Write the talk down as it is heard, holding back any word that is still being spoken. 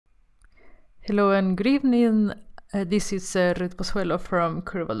Hello and good evening. This is Ruth Pozuelo from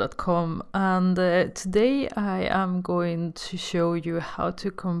Curbal.com, and today I am going to show you how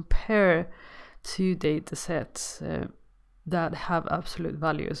to compare two data sets that have absolute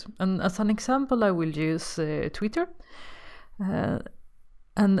values. And as an example, I will use Twitter.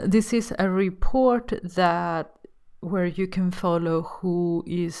 And this is a report where you can follow who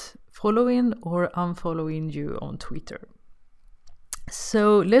is following or unfollowing you on Twitter.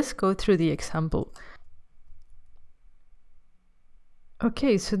 So let's go through the example.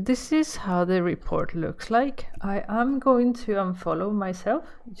 Okay, so this is how the report looks like. I am going to unfollow myself.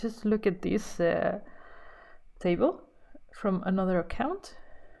 Just look at this table from another account.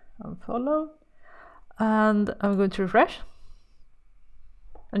 Unfollow. And I'm going to refresh.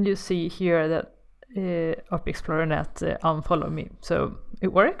 And you see here that Op Explorer Net unfollow me. So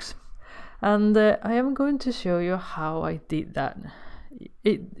it works. And I am going to show you how I did that.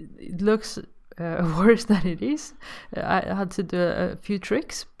 It looks worse than it is. I had to do a few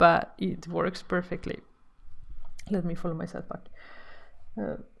tricks, but it works perfectly. Let me follow myself back.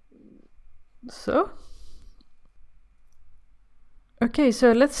 Okay,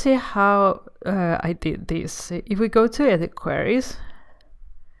 so let's see how I did this. If we go to edit queries,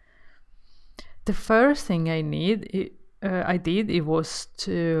 the first thing I did was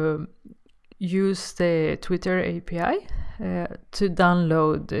to use the Twitter API to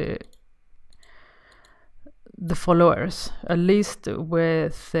download the followers, a list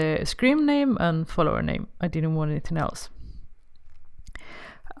with the screen name and follower name. I didn't want anything else.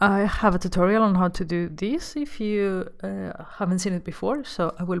 I have a tutorial on how to do this if you haven't seen it before,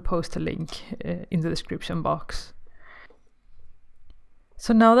 so I will post a link in the description box.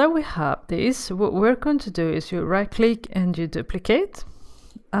 So now that we have this, what we're going to do is you right click and you duplicate,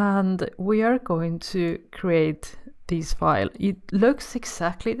 and we are going to create this file. It looks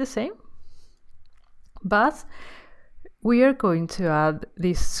exactly the same, but we are going to add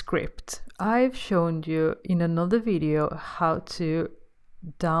this script. I've shown you in another video how to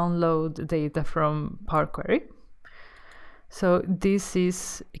download data from Power Query. So this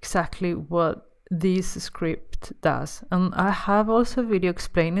is exactly what this script does. And I have also a video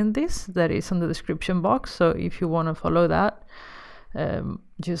explaining this that is on the description box. So if you want to follow that,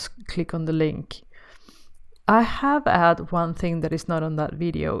 just click on the link. I have added one thing that is not on that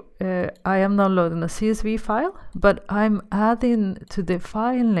video. I am downloading a CSV file, but I'm adding to the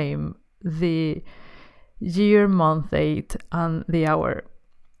file name the year, month, date, and the hour.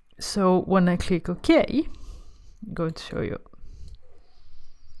 So when I click OK, I'm going to show you.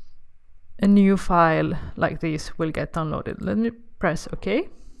 A new file like this will get downloaded. Let me press OK.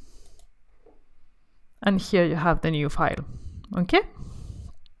 And here you have the new file. Okay?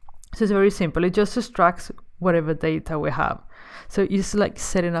 So it's very simple. It just extracts whatever data we have. So it's like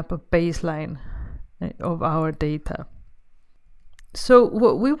setting up a baseline of our data. So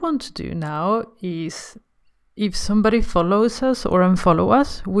what we want to do now is, if somebody follows us or unfollow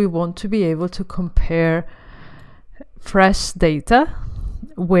us, we want to be able to compare fresh data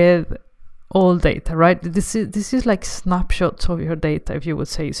with old data, right? This is like snapshots of your data, if you would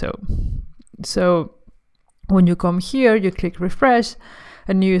say so. So when you come here, you click refresh,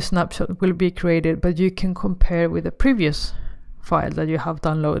 a new snapshot will be created, but you can compare with the previous file that you have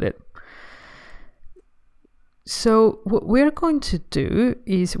downloaded. So what we're going to do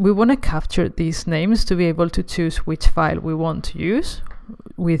is we want to capture these names to be able to choose which file we want to use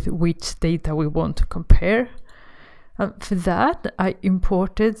with which data we want to compare. For that, I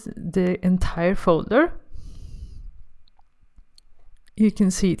imported the entire folder. You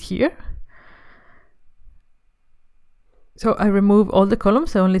can see it here. So I remove all the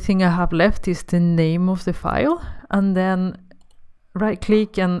columns. The only thing I have left is the name of the file, and then right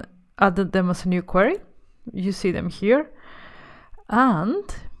click and add them as a new query. You see them here. And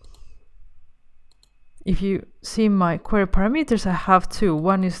if you see my query parameters, I have two.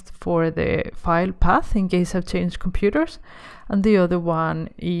 One is for the file path in case I've changed computers, and the other one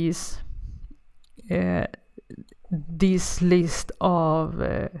is this list of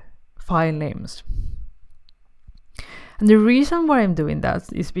file names. And the reason why I'm doing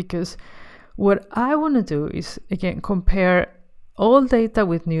that is because what I want to do is, again, compare old data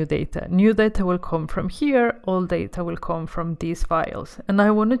with new data. New data will come from here, old data will come from these files. And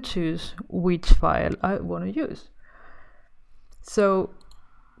I want to choose which file I want to use. So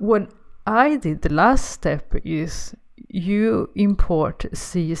what I did, the last step is you import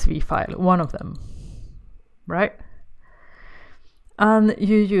CSV file, one of them, right? And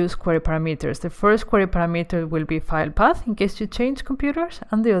you use query parameters. The first query parameter will be file path in case you change computers,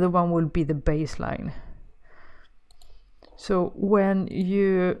 and the other one will be the baseline. So when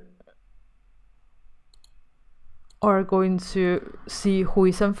you are going to see who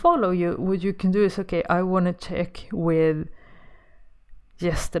is unfollow you, what you can do is, okay, I want to check with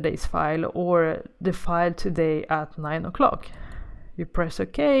yesterday's file or the file today at 9 o'clock. You press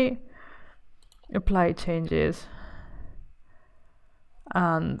OK, apply changes,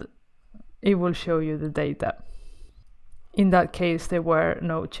 and it will show you the data. In that case, there were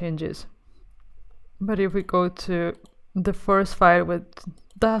no changes. But if we go to the first file which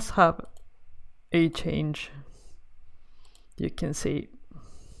does have a change, you can see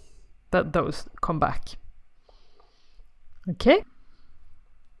that those come back. Okay,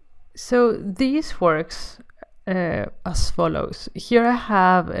 so this works as follows. Here I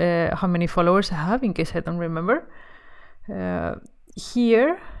have how many followers I have, in case I don't remember.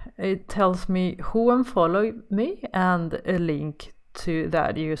 Here it tells me who unfollowed me and a link to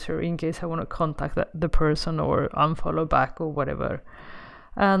that user in case I want to contact the person or unfollow back or whatever.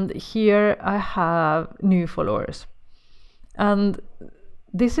 And here I have new followers. And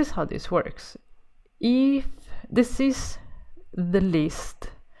this is how this works. If this is the list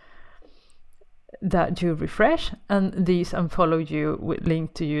that you refresh, and these unfollow you with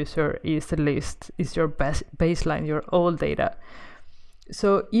link to user is the list, is your baseline, your old data.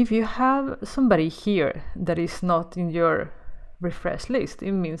 So if you have somebody here that is not in your refresh list,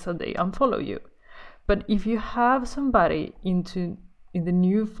 it means that they unfollow you. But if you have somebody in the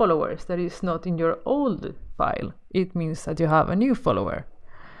new followers that is not in your old file, it means that you have a new follower.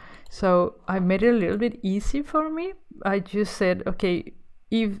 So I made it a little bit easy for me. I just said, okay,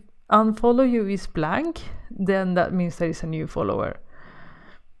 if unfollow you is blank, then that means there is a new follower.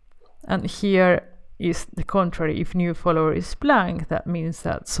 And here is the contrary. If new follower is blank, that means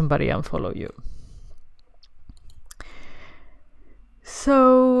that somebody unfollow you.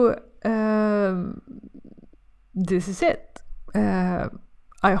 So this is it.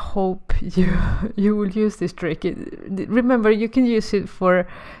 I hope you will use this trick. Remember, you can use it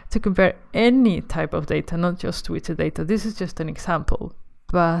to compare any type of data, not just Twitter data. This is just an example,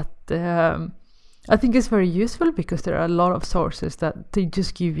 but I think it's very useful because there are a lot of sources that they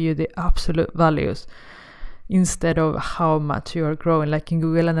just give you the absolute values instead of how much you are growing, like in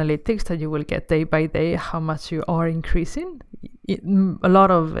Google Analytics, that you will get day by day how much you are increasing. A lot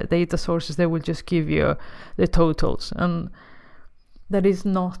of data sources, they will just give you the totals, and that is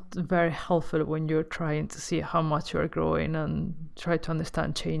not very helpful when you're trying to see how much you're growing and try to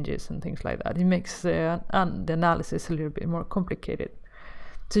understand changes and things like that. It makes the analysis a little bit more complicated.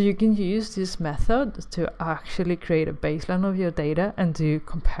 So you can use this method to actually create a baseline of your data and do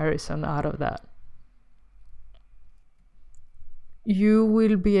comparison out of that. You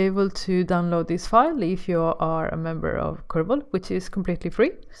will be able to download this file if you are a member of Curbal, which is completely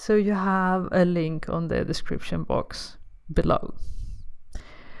free. So you have a link on the description box below.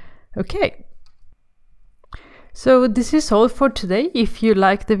 Okay, so this is all for today. If you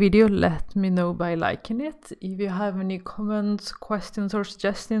like the video, let me know by liking it. If you have any comments, questions or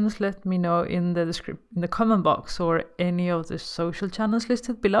suggestions, let me know in the comment box or any of the social channels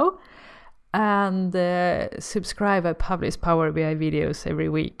listed below. And subscribe. I publish Power BI videos every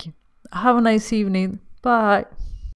week. Have a nice evening. Bye.